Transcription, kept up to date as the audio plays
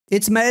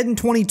It's Madden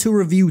 22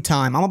 review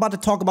time. I'm about to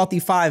talk about the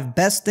 5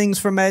 best things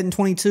for Madden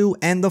 22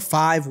 and the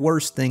 5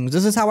 worst things.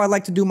 This is how I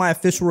like to do my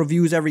official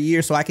reviews every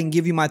year, so I can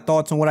give you my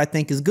thoughts on what I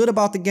think is good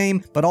about the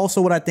game, but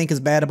also what I think is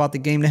bad about the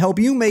game to help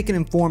you make an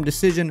informed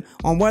decision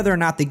on whether or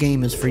not the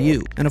game is for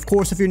you. And of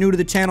course, if you're new to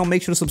the channel,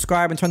 make sure to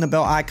subscribe and turn the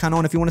bell icon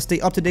on if you want to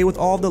stay up to date with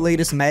all of the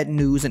latest Madden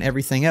news and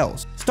everything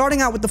else. Starting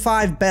out with the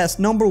 5 best,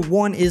 number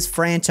 1 is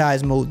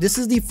franchise mode. This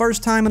is the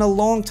first time in a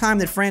long time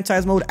that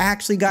franchise mode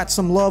actually got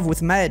some love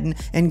with Madden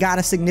and got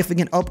a significant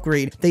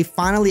upgrade. They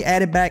finally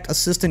added back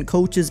assistant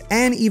coaches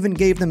and even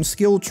gave them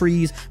skill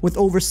trees with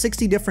over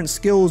 60 different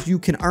skills you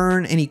can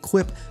earn and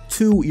equip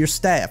to your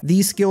staff.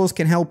 These skills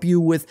can help you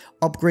with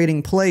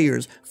upgrading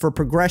players, for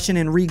progression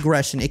and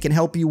regression. It can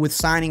help you with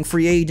signing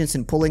free agents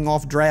and pulling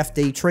off draft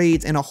day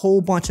trades and a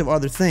whole bunch of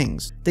other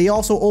things. They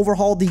also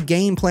overhauled the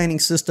game planning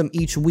system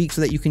each week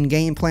so that you can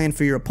game plan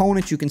for your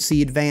opponents. You can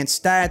see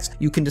advanced stats,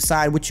 you can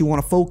decide what you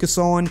want to focus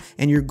on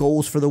and your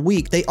goals for the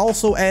week. They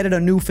also added a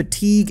new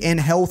fatigue and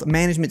health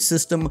management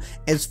system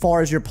as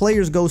far as your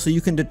players go, so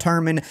you can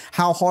determine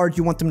how hard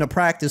you want them to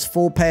practice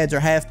full pads or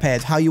half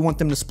pads, how you want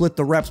them to split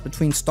the reps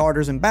between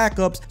starters and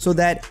backups so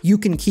that you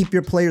can keep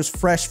your players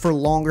fresh for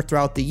longer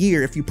throughout the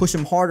year. If you push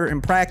them harder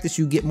in practice,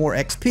 you get more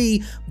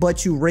XP,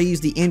 but you raise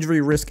the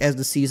injury risk as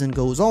the season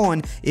goes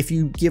on. If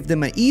you give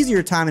them an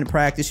easier time in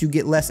practice, you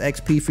get less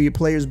XP for your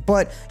players,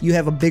 but you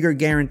have a bigger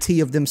guarantee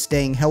of them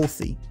staying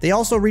healthy. They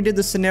also redid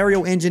the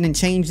scenario engine and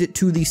changed it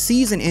to the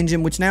season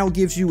engine, which now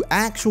gives you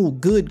actual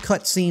good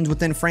cutscenes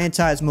within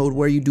franchise mode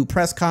where you do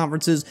press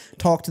conferences,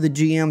 talk to the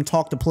GM,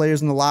 talk to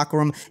players in the locker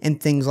room, and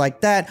things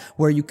like that,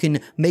 where you can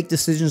make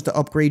decisions to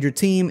upgrade your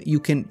team. You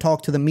can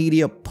talk to the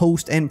media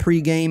post and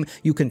pre-game.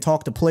 You can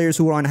talk to players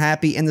who are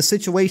unhappy, and the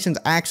situations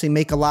actually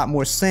make a lot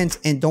more sense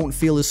and don't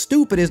feel as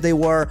stupid as they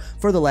were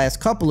for the last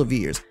couple of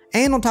years.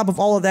 And on top of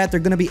all of that,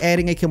 they're going to be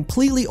adding a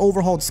completely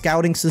overhauled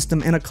scouting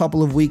system in a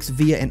couple of weeks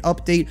via an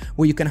update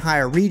where you can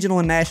hire regional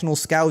and national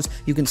scouts.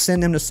 You can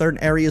send them to certain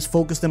areas,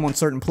 focus them on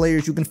certain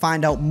players. You can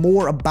find out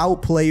more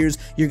about players.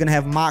 You're going to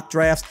have mock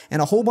drafts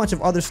and a whole bunch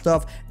of other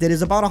stuff that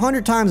is about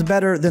 100 times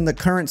better than the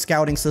current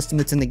scouting system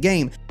that's in the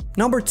game.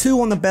 Number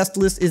 2 on the best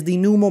list is the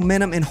new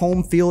Momentum and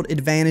Home Field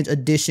Advantage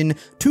addition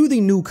to the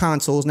new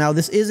consoles. Now,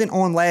 this isn't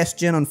on last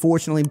gen,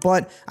 unfortunately,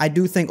 but I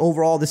do think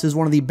overall this is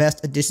one of the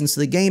best additions to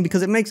the game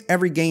because it makes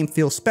every game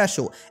feel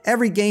special.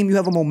 Every game you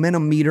have a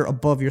momentum meter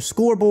above your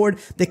scoreboard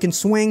that can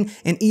swing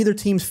in either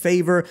team's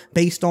favor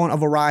based on a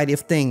variety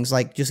of things,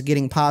 like just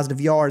getting positive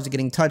yards,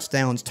 getting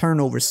touchdowns,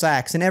 turnovers,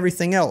 sacks, and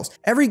everything else.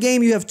 Every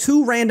game you have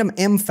 2 random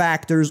M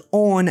factors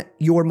on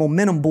your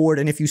momentum board,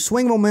 and if you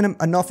swing momentum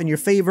enough in your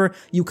favor,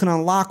 you can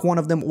unlock one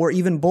of them or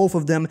even both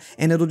of them,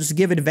 and it'll just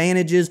give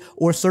advantages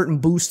or certain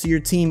boosts to your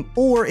team,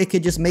 or it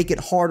could just make it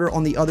harder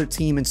on the other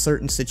team in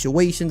certain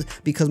situations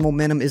because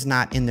momentum is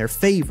not in their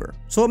favor.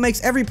 So it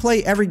makes every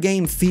play, every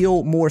game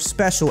feel more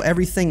special.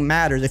 Everything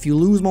matters. If you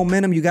lose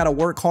momentum, you got to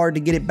work hard to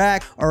get it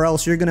back, or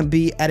else you're going to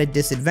be at a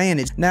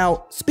disadvantage.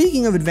 Now,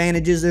 speaking of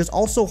advantages, there's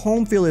also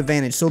home field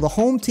advantage. So the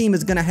home team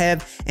is going to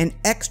have an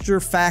extra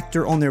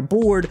factor on their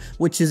board,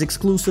 which is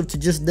exclusive to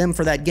just them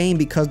for that game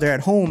because they're at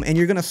home, and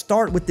you're going to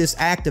start with this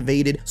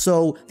activated.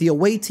 So the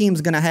away team is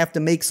going to have to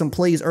make some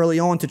plays early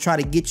on to try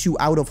to get you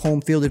out of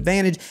home field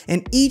advantage,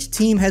 and each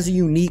team has a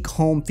unique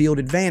home field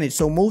advantage.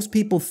 So most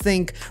people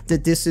think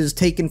that this is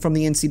taken from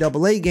the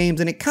NCAA games,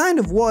 and it kind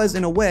of was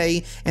in a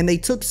way, and they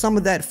took some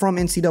of that from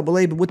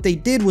NCAA, but what they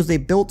did was they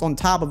built on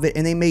top of it,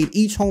 and they made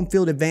each home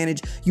field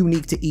advantage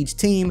unique to each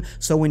team.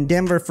 So in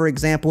Denver, for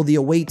example, the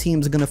away team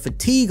is going to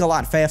fatigue a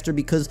lot faster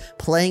because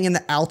playing in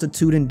the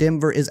altitude in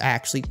Denver is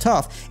actually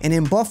tough. And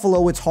in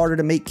Buffalo, it's harder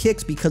to make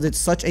kicks because it's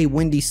such a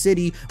windy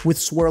city with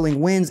swirling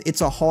winds.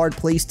 It's a hard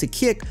place to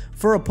kick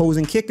for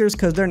opposing kickers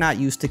because they're not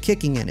used to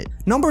kicking in it.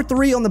 Number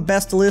 3 on the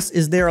best list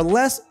is there are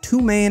less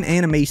 2-man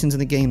animations in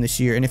the game this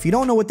year. And if you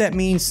don't know what that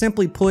means,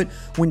 simply put,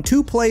 when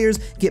 2 players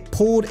get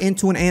pulled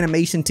into an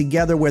animation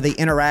together where they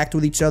interact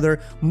with each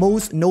other,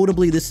 most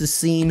notably this is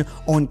seen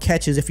on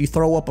catches. If you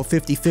throw up a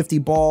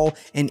 50-50 ball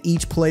and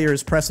each player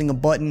is pressing a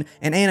button,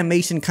 an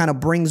animation kind of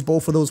brings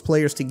both of those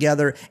players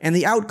together and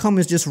the outcome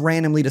is just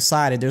randomly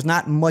decided. There's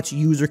not much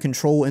user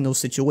control in those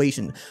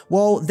situations.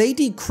 Well, they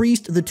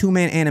decreased the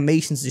 2-man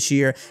animations this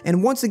year,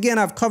 and once again,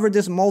 I've covered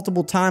this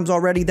multiple times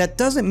already. That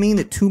doesn't mean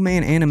that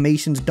 2-man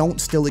animations don't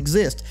still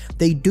exist.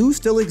 They do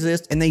still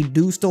exist, and they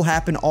do still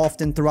happen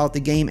often throughout the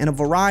game in a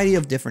variety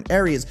of different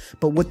areas.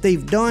 But what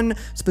they've done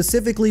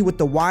specifically with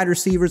the wide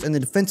receivers and the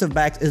defensive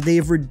backs is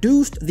they've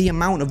reduced the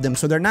amount of them,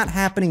 so they're not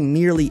happening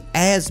nearly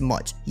as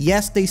much.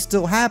 Yes, they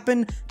still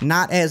happen,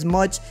 not as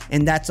much,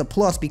 and that's a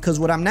plus because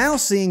what I'm now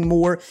seeing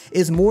more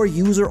is more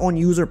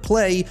user-on-user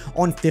play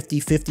on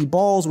 50-50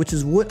 balls, which which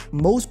is what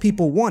most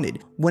people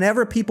wanted.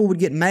 Whenever people would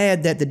get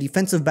mad that the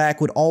defensive back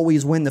would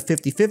always win the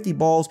 50-50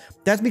 balls,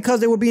 that's because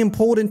they were being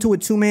pulled into a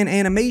two-man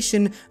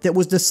animation that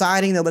was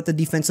deciding to let the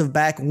defensive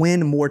back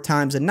win more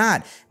times than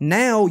not.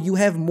 Now you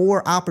have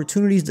more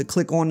opportunities to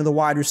click onto the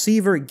wide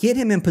receiver, get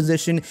him in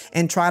position,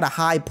 and try to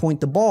high point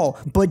the ball.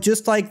 But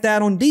just like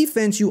that on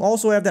defense, you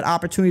also have that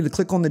opportunity to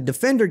click on the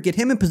defender, get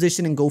him in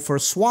position, and go for a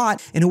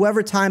swat, and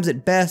whoever times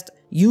it best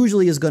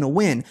usually is going to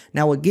win.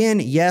 Now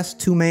again, yes,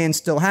 two-man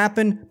still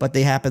happen, but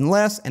they happen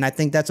less, and I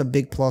think that's a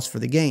big plus for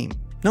the game.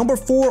 Number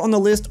 4 on the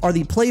list are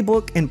the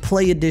playbook and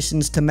play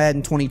additions to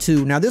Madden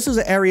 22. Now this is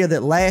an area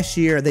that last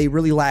year they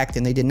really lacked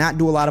and they did not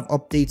do a lot of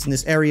updates in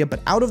this area,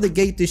 but out of the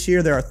gate this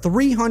year there are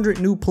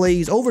 300 new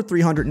plays, over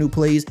 300 new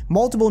plays,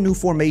 multiple new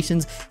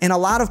formations, and a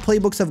lot of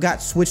playbooks have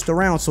got switched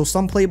around. So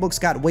some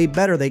playbooks got way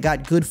better. They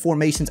got good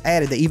formations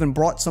added. They even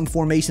brought some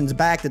formations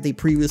back that they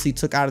previously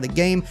took out of the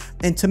game.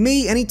 And to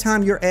me,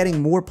 anytime you're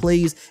adding more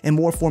plays and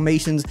more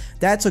formations,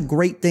 that's a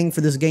great thing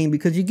for this game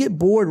because you get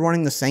bored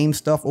running the same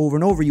stuff over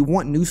and over. You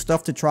want new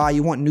stuff to try,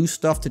 you want new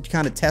stuff to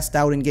kind of test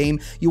out in game,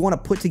 you want to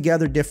put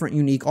together different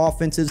unique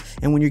offenses,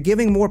 and when you're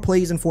giving more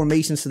plays and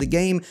formations to the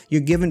game, you're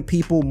giving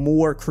people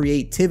more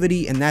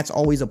creativity, and that's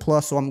always a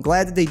plus. So I'm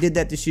glad that they did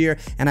that this year,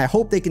 and I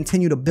hope they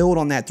continue to build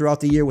on that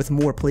throughout the year with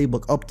more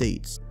playbook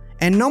updates.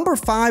 And number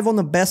 5 on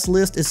the best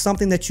list is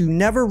something that you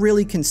never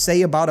really can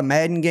say about a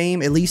Madden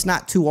game, at least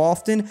not too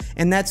often,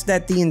 and that's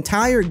that the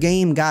entire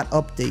game got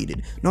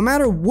updated. No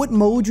matter what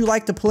mode you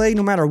like to play,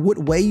 no matter what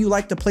way you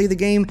like to play the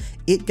game,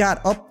 it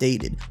got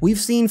updated. We've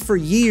seen for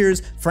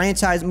years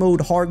franchise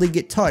mode hardly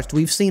get touched.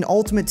 We've seen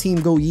Ultimate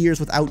Team go years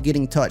without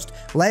getting touched.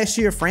 Last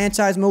year,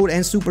 franchise mode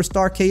and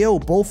Superstar KO,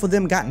 both of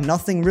them got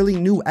nothing really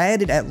new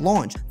added at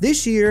launch.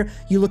 This year,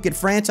 you look at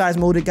franchise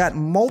mode, it got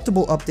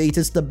multiple updates.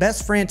 It's the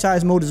best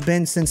franchise mode has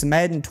been since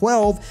Madden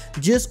 12,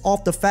 just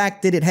off the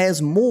fact that it has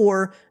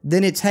more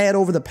than it's had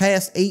over the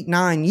past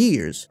 8-9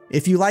 years.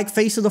 If you like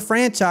Face of the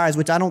Franchise,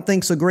 which I don't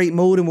think is a great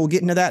mode, and we'll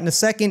get into that in a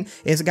second,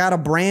 it's got a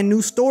brand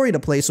new story to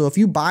play. So if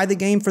you buy the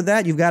game for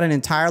that, you've got an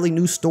entirely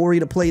new story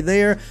to play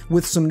there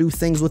with some new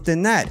things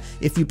within that.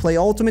 If you play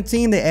Ultimate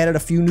Team, they added a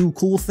few new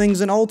cool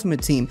things in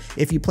Ultimate Team.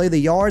 If you play the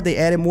Yard, they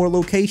added more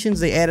locations,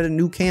 they added a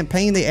new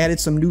campaign, they added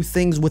some new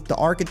things with the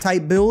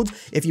archetype builds.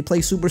 If you play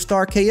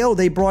Superstar KO,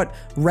 they brought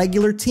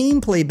regular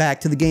team play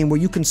back to the game where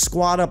you can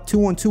squad up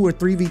 2-on-2 or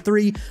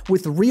 3v3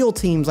 with real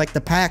teams like the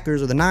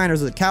Packers or the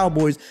Niners or the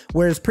Cowboys,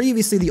 whereas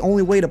previously the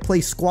only way to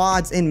play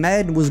squads in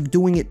Madden was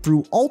doing it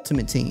through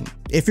Ultimate Team.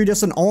 If you're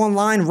just an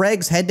online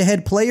regs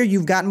head-to-head player,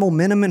 you've got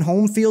momentum and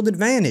home field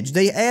advantage.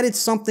 They added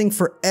something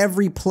for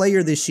every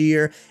player this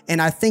year,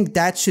 and I think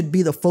that should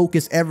be the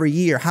focus every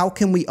year. How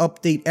can we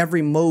update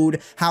every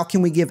mode? How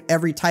can we give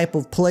every type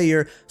of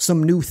player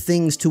some new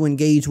things to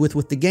engage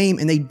with the game?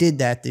 And they did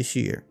that this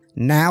year.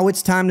 Now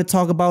it's time to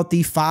talk about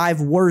the 5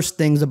 worst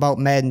things about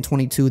Madden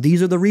 22.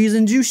 These are the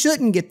reasons you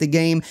shouldn't get the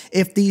game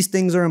if these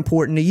things are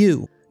important to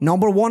you.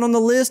 Number 1 on the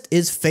list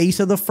is Face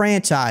of the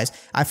Franchise.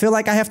 I feel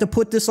like I have to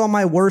put this on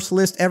my worst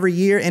list every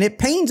year, and it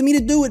pains me to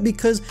do it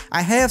because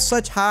I have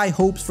such high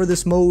hopes for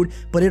this mode,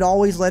 but it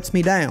always lets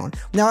me down.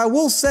 Now, I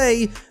will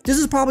say, this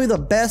is probably the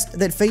best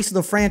that Face of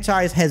the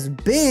Franchise has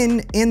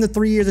been in the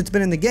 3 years it's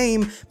been in the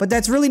game, but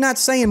that's really not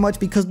saying much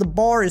because the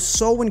bar is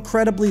so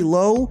incredibly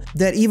low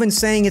that even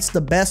saying it's the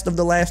best of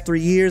the last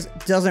 3 years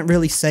doesn't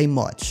really say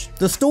much.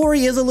 The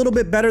story is a little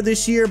bit better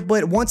this year,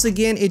 but once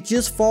again, it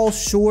just falls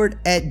short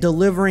at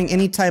delivering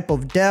any type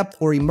of depth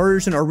or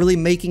immersion or really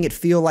making it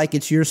feel like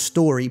it's your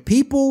story.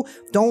 People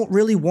don't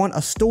really want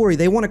a story.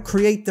 They want to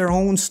create their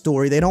own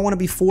story. They don't want to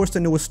be forced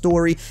into a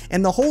story.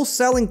 And the whole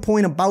selling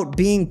point about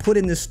being put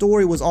in this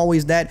story was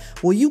always that,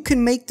 well, you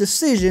can make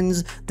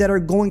decisions that are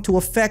going to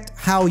affect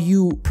how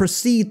you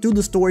proceed through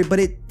the story, but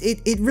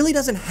it really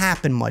doesn't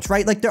happen much,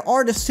 right? Like there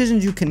are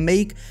decisions you can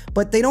make,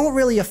 but they don't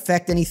really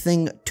affect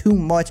anything too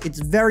much.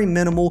 It's very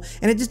minimal,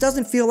 and it just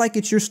doesn't feel like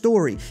it's your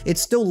story. It's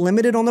still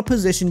limited on the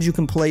positions you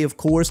can play, of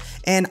course,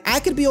 and I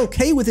could be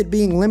okay with it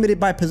being limited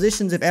by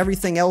positions if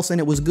everything else in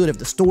it was good, if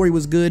the story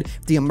was good,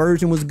 if the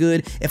immersion was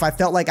good, if I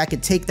felt like I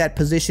could take that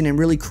position and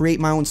really create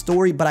my own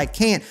story, but I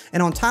can't.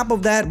 And on top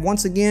of that,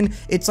 once again,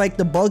 it's like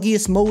the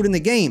buggiest mode in the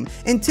game.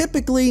 And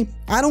typically,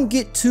 I don't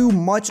get too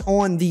much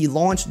on the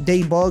launch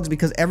day bugs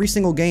because every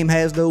single game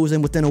has those,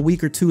 and within a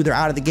week or two, they're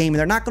out of the game and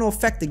they're not going to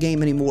affect the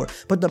game anymore.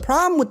 But the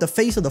problem with the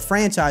Face of the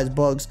Franchise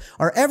bugs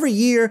are every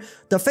year,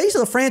 the Face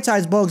of the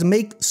Franchise bugs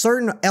make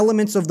certain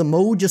elements of the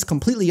mode just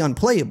completely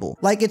unplayable.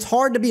 Like it's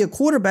hard to be a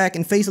quarterback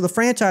in Face of the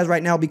Franchise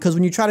right now because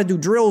when you try to do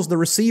drills, the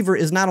receiver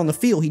is not on the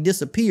field. He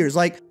disappears.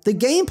 Like the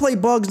gameplay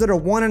bugs that are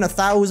 1 in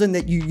 1,000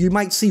 that you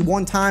might see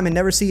one time and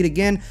never see it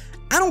again,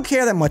 I don't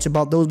care that much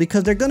about those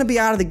because they're going to be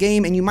out of the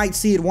game and you might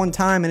see it one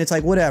time and it's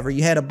like, whatever,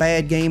 you had a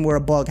bad game where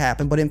a bug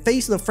happened. But in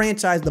Face of the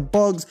Franchise, the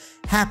bugs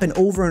happen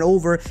over and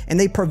over and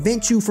they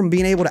prevent you from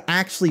being able to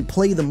actually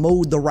play the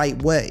mode the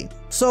right way.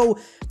 So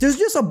there's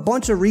just a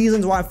bunch of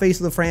reasons why Face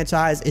of the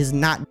Franchise is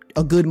not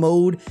a good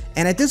mode.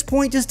 And at this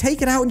point, just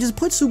take it out and just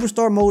put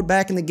superstar mode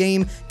back in the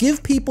game.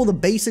 Give people the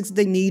basics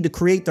they need to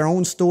create their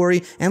own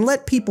story and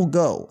let people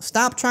go.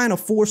 Stop trying to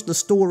force the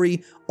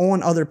story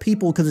on other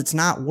people because it's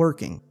not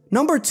working.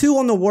 Number 2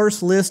 on the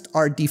worst list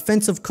are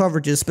defensive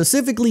coverages,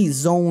 specifically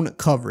zone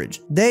coverage.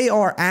 They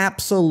are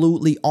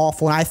absolutely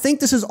awful, and I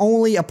think this is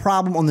only a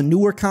problem on the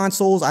newer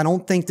consoles. I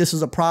don't think this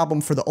is a problem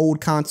for the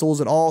old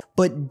consoles at all,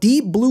 but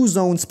deep blue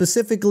zones,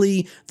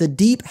 specifically the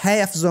deep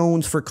half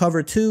zones for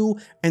cover 2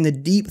 and the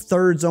deep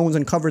third zones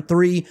in cover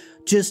 3,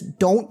 just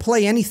don't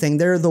play anything.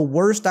 They're the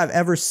worst I've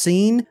ever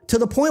seen, to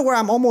the point where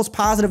I'm almost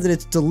positive that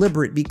it's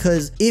deliberate,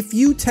 because if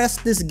you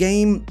test this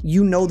game,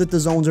 you know that the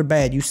zones are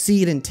bad. You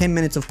see it in 10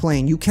 minutes of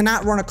playing. You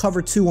cannot run a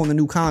cover 2 on the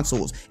new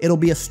consoles. It'll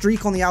be a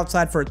streak on the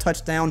outside for a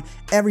touchdown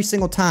every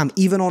single time,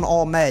 even on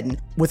all Madden.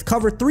 With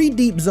cover 3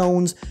 deep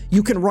zones,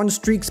 you can run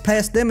streaks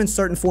past them in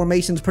certain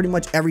formations pretty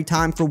much every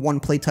time for one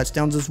play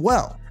touchdowns as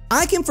well.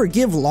 I can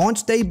forgive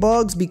launch day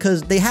bugs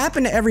because they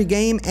happen to every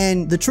game,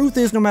 and the truth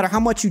is, no matter how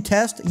much you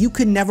test, you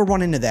can never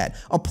run into that.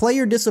 A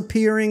player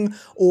disappearing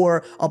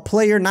or a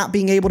player not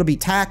being able to be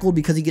tackled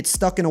because he gets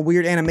stuck in a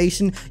weird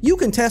animation, you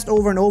can test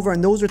over and over,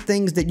 and those are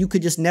things that you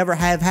could just never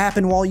have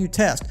happen while you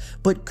test.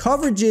 But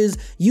coverages,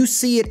 you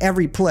see it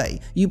every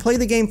play. You play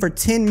the game for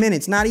 10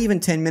 minutes, not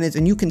even 10 minutes,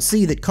 and you can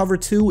see that cover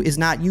 2 is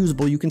not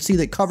usable. You can see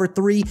that cover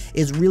 3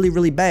 is really,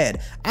 really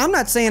bad. I'm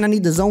not saying I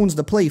need the zones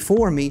to play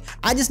for me.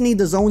 I just need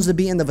the zones to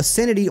be in the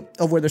vicinity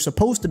of where they're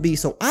supposed to be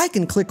so I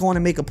can click on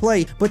and make a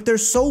play. But they're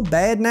so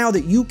bad now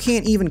that you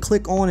can't even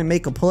click on and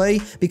make a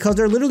play because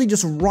they're literally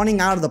just running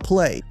out of the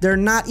play. They're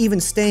not even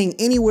staying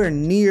anywhere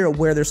near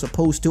where they're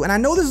supposed to. And I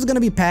know this is going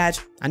to be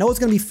patched. I know it's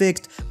going to be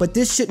fixed, but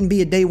this shouldn't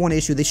be a day one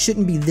issue. They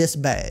shouldn't be this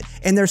bad.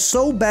 And they're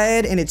so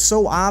bad and it's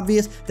so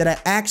obvious that I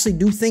actually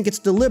do think it's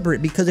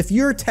deliberate, because if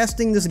you're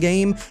testing this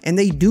game and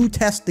they do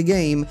test the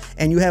game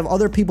and you have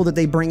other people that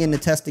they bring in to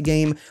test the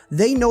game,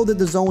 they know that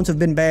the zones have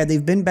been bad.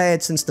 They've been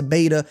bad since the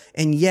beta,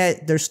 and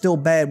yet they're still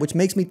bad, which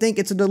makes me think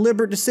it's a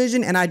deliberate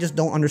decision, and I just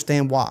don't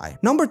understand why.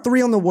 Number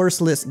 3 on the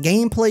worst list,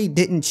 gameplay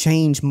didn't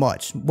change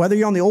much. Whether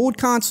you're on the old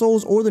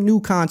consoles or the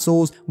new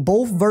consoles,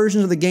 both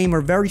versions of the game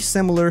are very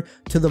similar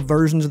to the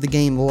versions of the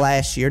game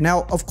last year.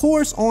 Now, of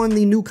course, on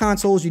the new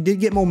consoles, you did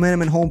get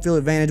momentum and home field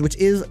advantage, which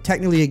is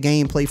technically a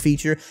gameplay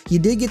feature. You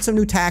did get some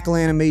new tackle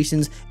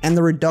animations and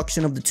the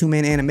reduction of the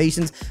 2-man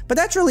animations, but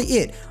that's really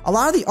it. A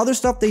lot of the other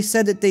stuff they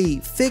said that they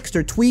fixed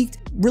or tweaked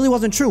really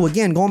wasn't true.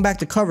 Again, going back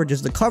to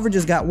coverages, the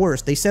coverages got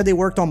worse. They said they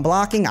worked on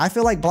blocking. I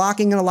feel like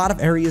blocking in a lot of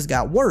areas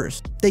got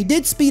worse. They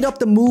did speed up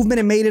the movement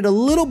and made it a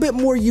little bit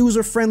more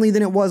user-friendly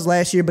than it was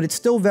last year, but it's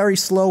still very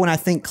slow and I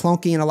think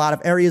clunky in a lot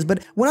of areas.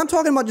 But when I'm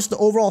talking about just the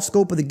overall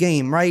scope of the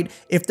game, right,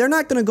 if they're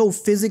not going to go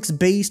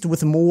physics-based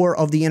with more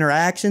of the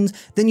interactions,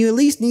 then you at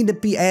least need to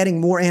be adding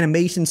more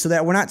animations so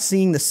that we're not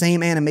seeing the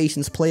same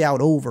animations play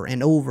out over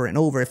and over and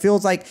over. It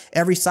feels like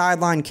every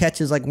sideline catch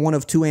is like one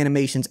of 2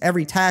 animations.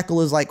 Every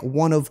tackle is like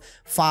one of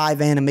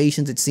 5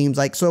 animations, it seems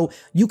like. So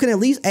you can at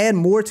least add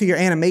more to your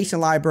animation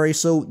library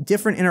so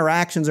different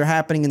interactions are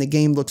happening and the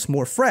game looks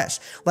more fresh.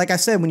 Like I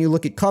said, when you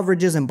look at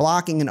coverages and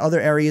blocking in other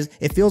areas,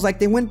 it feels like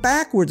they went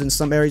backwards in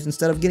some areas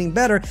instead of getting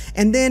better.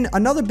 And then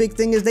another big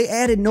thing is they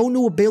added no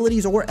new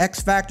abilities or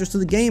X factors to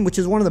the game, which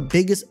is one of the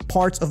biggest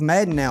parts of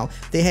Madden now.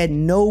 They had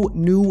no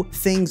new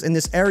things in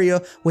this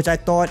area, which I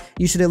thought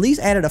you should at least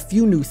added a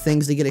few new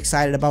things to get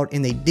excited about,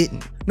 and they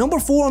didn't. Number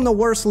 4 on the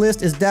worst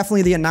list is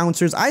definitely the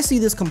announcers. I see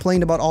this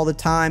complained about all the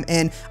time,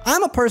 and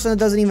I'm a person that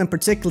doesn't even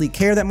particularly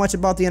care that much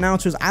about the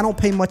announcers. I don't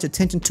pay much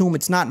attention to them.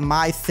 It's not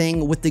my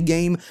thing with the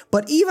game,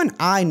 but even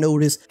I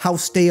notice how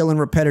stale and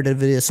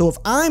repetitive it is. So if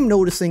I'm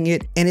noticing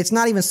it and it's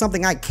not even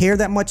something I care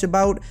that much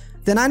about,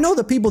 then I know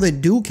the people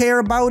that do care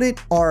about it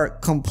are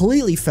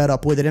completely fed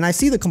up with it. And I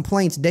see the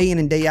complaints day in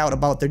and day out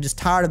about they're just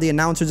tired of the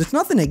announcers. It's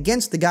nothing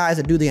against the guys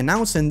that do the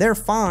announcing. They're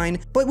fine.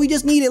 But we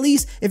just need, at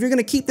least, if you're going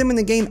to keep them in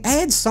the game,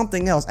 add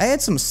something else. Add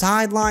some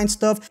sideline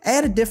stuff.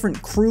 Add a different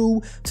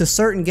crew to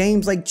certain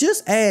games. Like,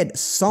 just add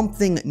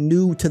something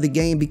new to the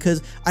game,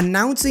 because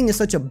announcing is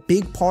such a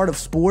big part of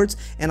sports.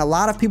 And a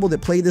lot of people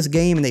that play this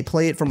game and they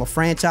play it from a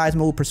franchise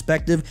mode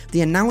perspective,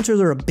 the announcers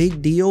are a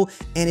big deal.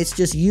 And it's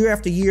just year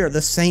after year, the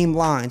same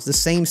lines, the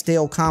same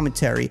stale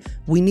commentary.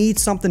 We need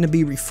something to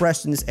be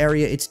refreshed in this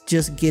area. It's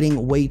just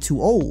getting way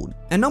too old.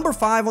 And number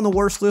 5 on the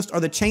worst list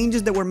are the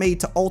changes that were made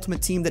to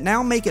Ultimate Team that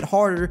now make it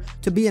harder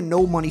to be a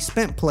no money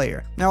spent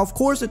player. Now, of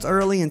course, it's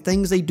early and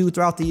things they do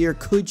throughout the year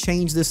could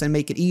change this and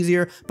make it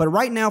easier, but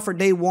right now for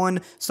day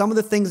 1, some of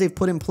the things they've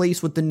put in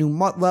place with the new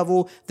MUT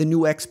level, the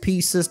new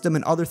XP system,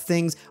 and other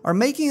things are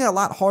making it a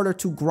lot harder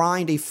to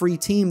grind a free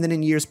team than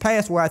in years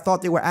past, where I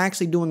thought they were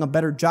actually doing a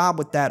better job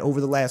with that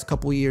over the last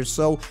couple years.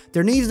 So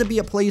there needs to be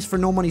a place for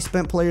no money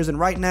spent players, and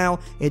right now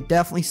it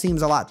definitely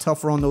seems a lot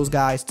tougher on those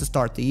guys to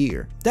start the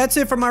year. That's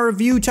it for my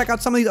review. Check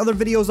out some of these other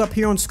videos up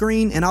here on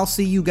screen, and I'll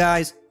see you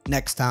guys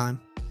next time.